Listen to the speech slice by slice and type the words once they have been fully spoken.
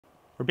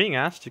We're being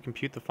asked to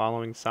compute the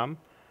following sum.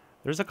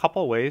 There's a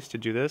couple ways to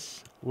do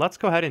this. Let's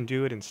go ahead and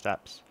do it in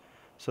steps.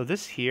 So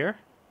this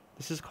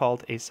is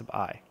called a sub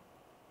I.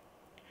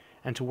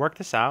 And to work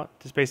this out,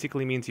 this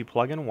basically means you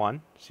plug in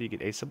 1, so you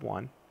get a sub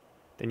 1.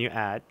 Then you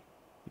add.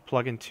 You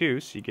plug in 2,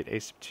 so you get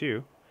a sub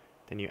 2.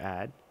 Then you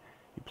add.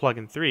 You plug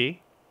in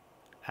 3,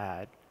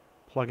 add.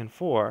 Plug in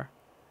 4,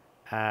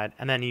 add.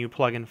 And then you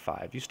plug in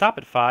 5. You stop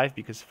at 5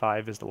 because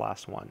 5 is the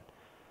last one.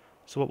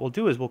 So what we'll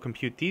do is we'll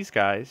compute these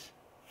guys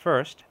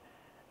first,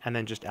 and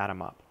then just add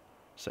them up.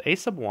 So a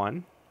sub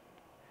 1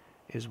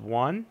 is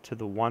 1 to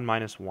the 1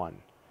 minus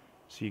 1.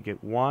 So you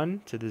get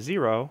 1 to the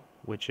 0,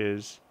 which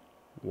is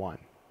 1.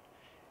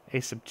 A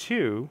sub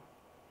 2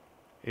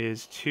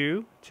 is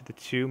 2 to the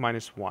 2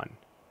 minus 1.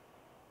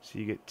 So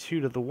you get 2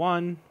 to the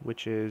 1,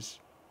 which is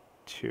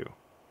 2.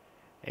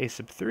 A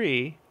sub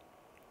 3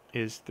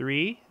 is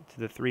 3 to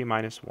the 3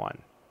 minus 1.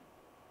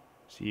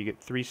 So you get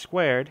 3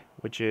 squared,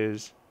 which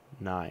is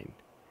 9.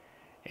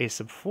 A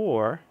sub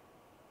 4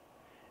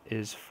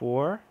 is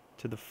 4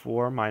 to the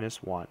 4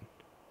 minus 1.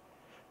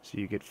 So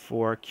you get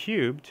 4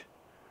 cubed,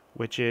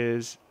 which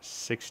is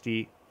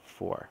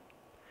 64.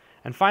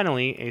 And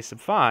finally, a sub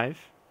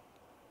 5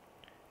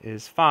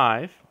 is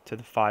 5 to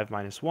the 5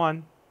 minus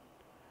 1,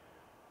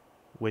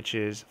 which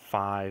is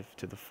 5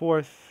 to the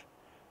 4th,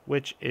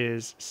 which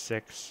is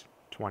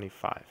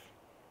 625.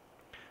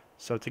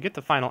 So to get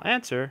the final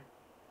answer,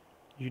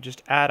 you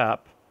just add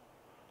up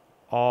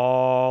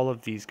all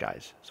of these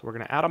guys. So we're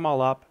going to add them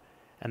all up,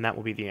 and that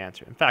will be the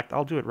answer. In fact,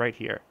 I'll do it right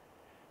here.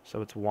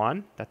 So it's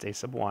 1, that's a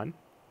sub 1,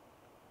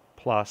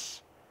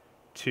 plus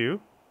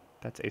 2,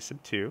 that's a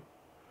sub 2,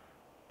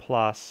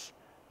 plus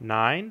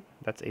 9,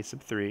 that's a sub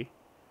 3,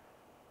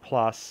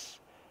 plus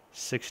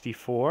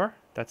 64,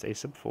 that's a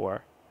sub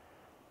 4,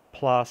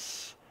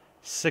 plus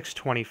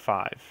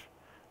 625,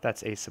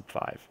 that's a sub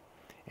 5.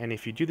 And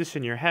if you do this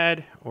in your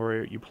head, or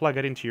you plug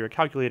it into your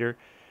calculator,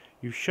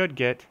 you should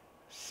get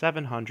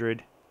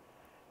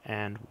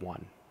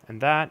 701. And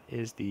that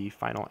is the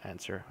final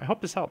answer. I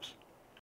hope this helps.